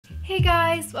Hey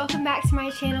guys, welcome back to my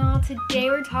channel. Today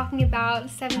we're talking about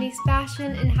 70s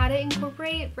fashion and how to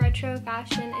incorporate retro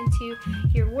fashion into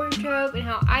your wardrobe and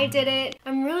how I did it.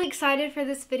 I'm really excited for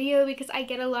this video because I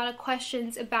get a lot of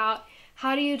questions about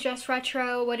how do you dress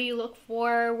retro, what do you look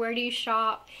for, where do you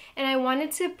shop, and I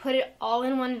wanted to put it all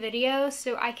in one video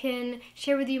so I can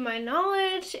share with you my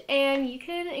knowledge and you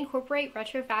can incorporate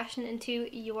retro fashion into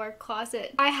your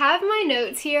closet. I have my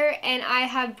notes here and I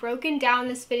have broken down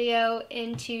this video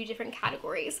into different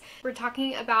categories. We're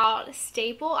talking about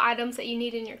staple items that you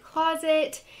need in your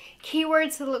closet,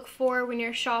 keywords to look for when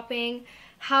you're shopping,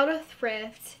 how to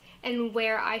thrift, and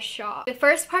where I shop. The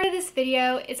first part of this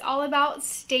video is all about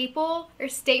staple or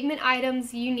statement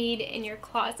items you need in your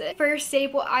closet. First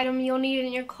staple item you'll need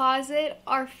in your closet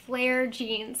are flare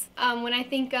jeans. When I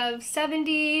think of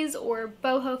 70s or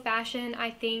boho fashion, I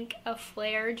think of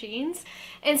flare jeans.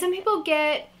 And some people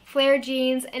get flare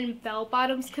jeans and bell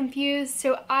bottoms confused,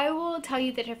 so I will tell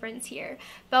you the difference here.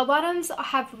 Bell bottoms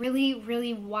have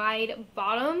really wide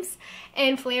bottoms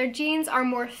and flare jeans are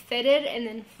more fitted and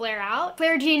then flare out.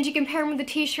 Flare jeans, you can pair them with a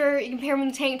t-shirt, you can pair them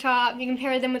with a tank top, you can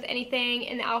pair them with anything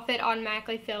and the outfit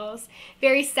automatically feels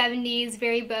very 70s,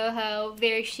 very boho,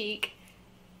 very chic.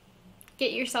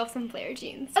 Get yourself some flare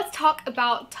jeans. Let's talk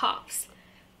about tops.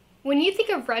 When you think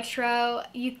of retro,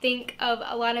 you think of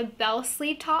a lot of bell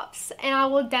sleeve tops, and I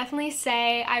will definitely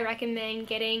say I recommend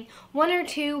getting 1 or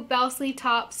 2 bell sleeve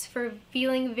tops for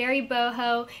feeling very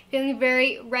boho, feeling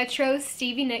very retro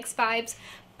Stevie Nicks vibes.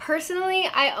 Personally,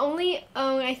 I only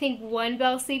own, I think, 1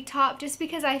 bell sleeve top just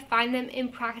because I find them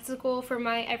impractical for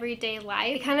my everyday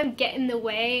life. They kind of get in the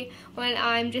way when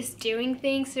I'm just doing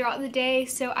things throughout the day,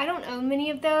 so I don't own many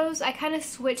of those. I kind of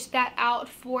switched that out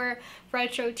for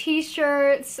retro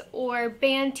t-shirts or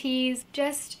band tees.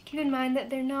 Just keep in mind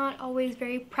that they're not always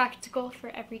very practical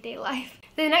for everyday life.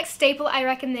 The next staple I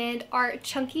recommend are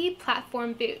chunky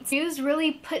platform boots. Shoes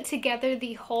really put together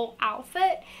the whole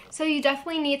outfit, so you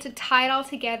definitely need to tie it all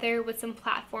together with some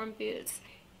platform boots.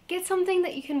 Get something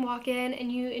that you can walk in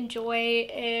and you enjoy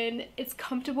and it's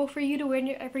comfortable for you to wear in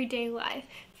your everyday life.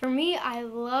 For me, I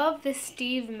love the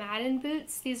Steve Madden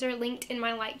boots. These are linked in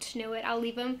my Like to Know It. I'll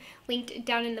leave them linked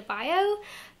down in the bio.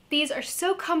 These are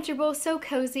so comfortable, so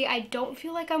cozy. I don't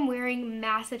feel like I'm wearing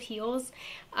massive heels.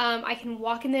 I can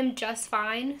walk in them just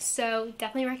fine, so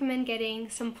definitely recommend getting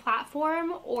some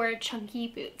platform or chunky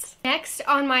boots. Next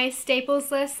on my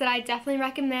staples list that I definitely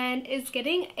recommend is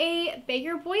getting a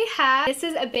Baker Boy hat. This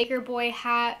is a Baker Boy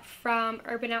hat from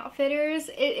Urban Outfitters.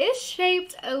 It is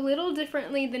shaped a little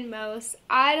differently than most.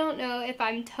 I don't know if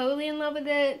I'm totally in love with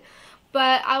it,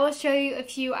 but I will show you a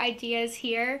few ideas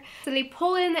here. So they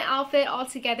pull in the outfit all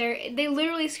together. They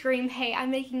literally scream, hey,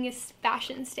 I'm making a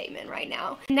fashion statement right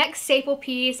now. Next staple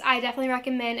piece I definitely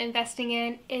recommend investing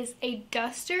in is a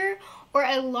duster or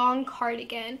a long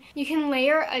cardigan. You can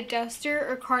layer a duster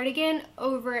or cardigan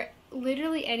over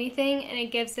literally anything and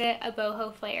it gives it a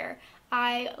boho flair.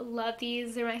 I love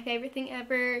these. They're my favorite thing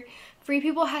ever. Free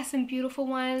People has some beautiful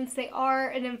ones. They are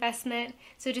an investment,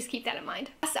 so just keep that in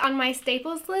mind. Last on my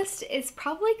staples list is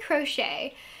probably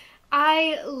crochet.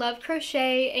 I love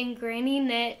crochet and granny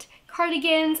knit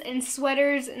cardigans and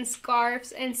sweaters and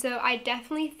scarves, and so I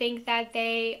definitely think that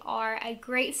they are a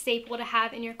great staple to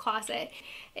have in your closet.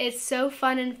 It's so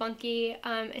fun and funky.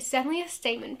 It's definitely a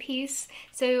statement piece,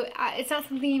 so it's not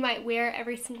something you might wear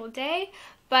every single day,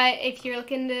 but if you're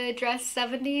looking to dress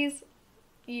 70s,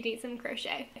 you need some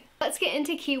crochet. Let's get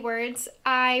into keywords.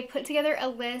 I put together a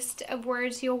list of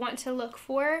words you'll want to look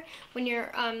for when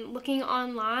you're looking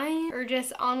online or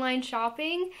just online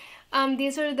shopping.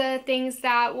 These are the things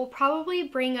that will probably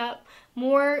bring up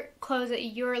more clothes that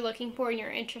you're looking for and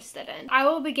you're interested in. I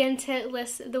will begin to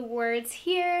list the words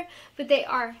here, but they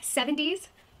are 70s,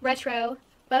 retro,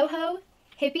 boho,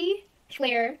 hippie,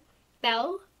 flare,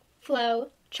 belle, flow,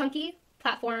 chunky,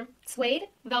 platform, suede,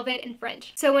 velvet, and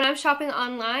fringe. So when I'm shopping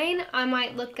online, I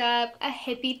might look up a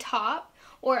hippie top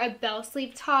or a bell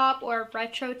sleeve top or a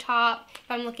retro top.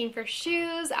 If I'm looking for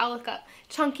shoes, I'll look up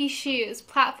chunky shoes,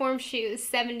 platform shoes,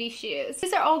 70s shoes.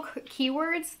 These are all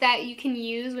keywords that you can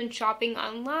use when shopping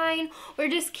online or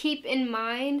just keep in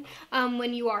mind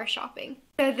when you are shopping.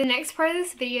 So the next part of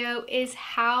this video is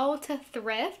how to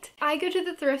thrift. I go to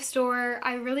the thrift store.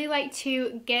 I really like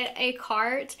to get a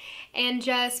cart and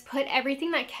just put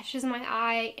everything that catches my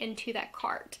eye into that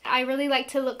cart. I really like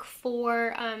to look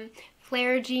for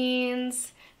flare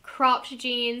jeans, cropped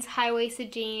jeans,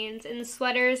 high-waisted jeans, and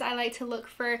sweaters. I like to look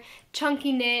for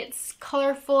chunky knits,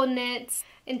 colorful knits,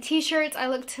 and t-shirts. I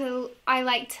like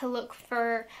to look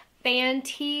for band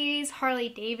tees, Harley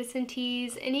Davidson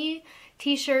tees, any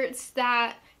t-shirts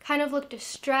that kind of look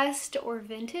distressed or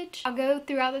vintage. I'll go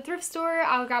throughout the thrift store,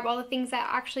 I'll grab all the things that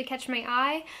actually catch my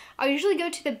eye. I'll usually go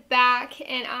to the back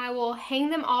and I will hang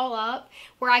them all up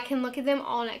where I can look at them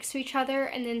all next to each other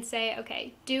and then say,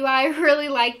 okay, do I really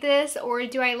like this, or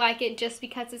do I like it just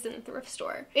because it's in the thrift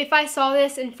store? If I saw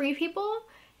this in Free People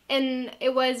and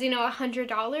it was, you know,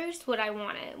 $100, would I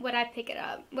want it? Would I pick it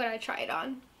up? Would I try it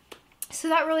on? So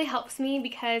that really helps me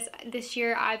because this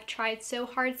year I've tried so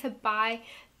hard to buy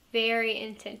very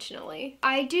intentionally.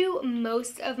 I do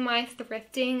most of my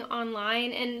thrifting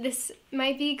online, and this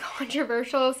might be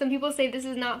controversial. Some people say this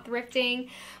is not thrifting,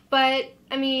 but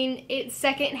I mean, it's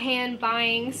secondhand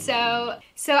buying. So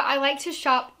I like to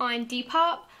shop on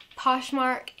Depop,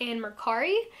 Poshmark, and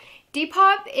Mercari.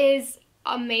 Depop is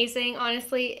amazing.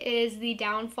 Honestly, it is the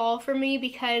downfall for me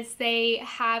because they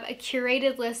have a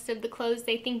curated list of the clothes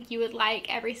they think you would like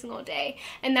every single day,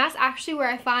 and that's actually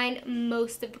where I find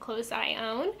most of the clothes that I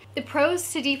own. The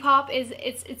pros to Depop is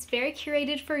it's very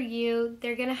curated for you.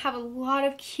 They're gonna have a lot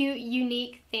of cute,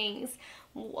 unique things,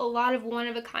 a lot of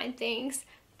one-of-a-kind things.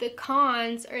 The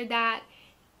cons are that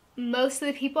most of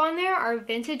the people on there are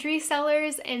vintage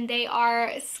resellers, and they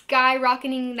are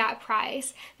skyrocketing that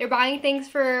price. They're buying things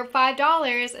for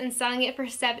 $5 and selling it for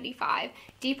 $75.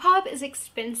 Depop is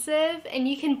expensive, and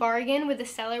you can bargain with the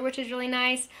seller, which is really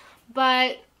nice,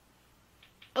 but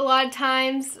a lot of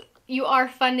times you are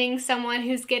funding someone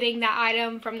who's getting that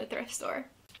item from the thrift store.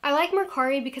 I like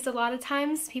Mercari because a lot of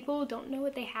times people don't know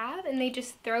what they have and they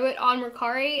just throw it on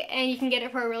Mercari and you can get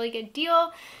it for a really good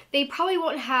deal. They probably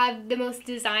won't have the most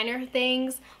designer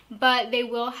things, but they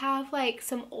will have like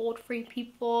some old Free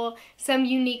People, some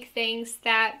unique things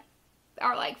that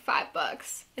are like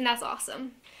 $5, and that's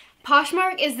awesome.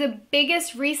 Poshmark is the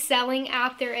biggest reselling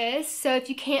app there is, so if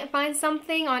you can't find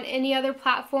something on any other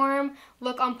platform,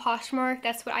 look on Poshmark.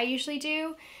 That's what I usually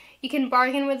do. You can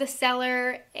bargain with the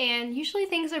seller, and usually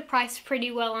things are priced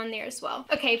pretty well on there as well.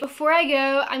 Okay, before I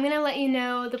go, I'm gonna let you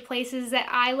know the places that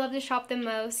I love to shop the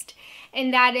most,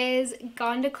 and that is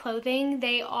Gonda Clothing.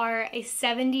 They are a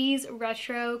 70s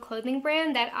retro clothing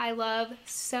brand that I love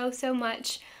so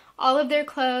much. All of their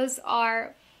clothes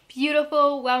are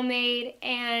beautiful, well made,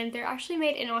 and they're actually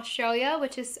made in Australia,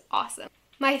 which is awesome.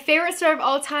 My favorite store of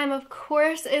all time, of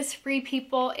course, is Free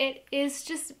People. It is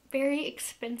just very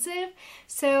expensive,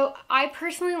 so I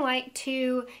personally like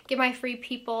to get my Free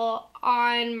People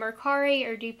on Mercari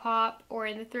or Depop or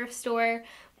in the thrift store.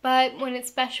 But when it's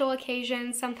special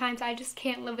occasions, sometimes I just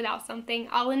can't live without something.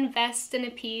 I'll invest in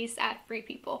a piece at Free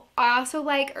People. I also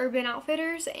like Urban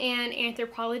Outfitters and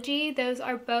Anthropologie. Those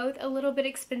are both a little bit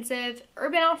expensive.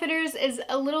 Urban Outfitters is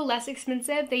a little less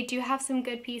expensive. They do have some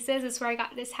good pieces. That's where I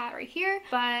got this hat right here.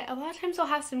 But a lot of times they'll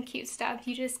have some cute stuff.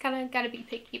 You just kind of gotta be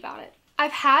picky about it.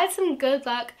 I've had some good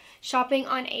luck shopping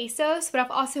on ASOS, but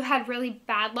I've also had really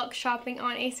bad luck shopping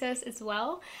on ASOS as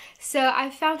well. So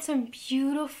I've found some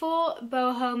beautiful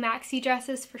boho maxi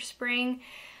dresses for spring,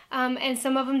 and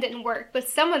some of them didn't work, but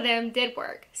some of them did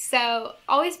work. So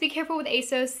always be careful with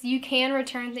ASOS. You can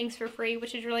return things for free,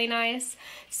 which is really nice.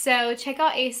 So check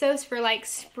out ASOS for like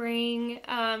spring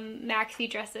maxi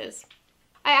dresses.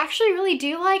 I actually really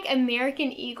do like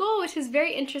American Eagle, which is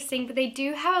very interesting, but they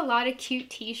do have a lot of cute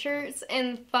t-shirts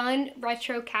and fun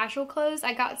retro casual clothes.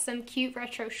 I got some cute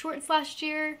retro shorts last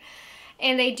year,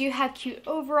 and they do have cute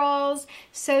overalls,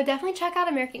 so definitely check out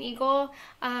American Eagle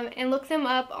and look them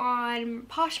up on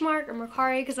Poshmark or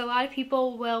Mercari because a lot of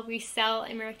people will resell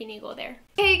American Eagle there.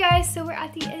 Okay guys, so we're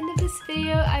at the end of this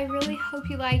video. I really hope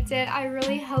you liked it. I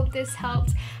really hope this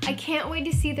helped. I can't wait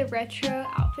to see the retro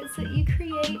outfits that you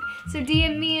create. So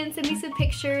DM me and send me some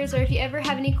pictures, or if you ever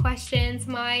have any questions,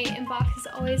 my inbox is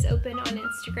always open on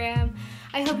Instagram.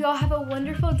 I hope you all have a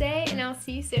wonderful day, and I'll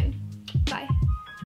see you soon. Bye.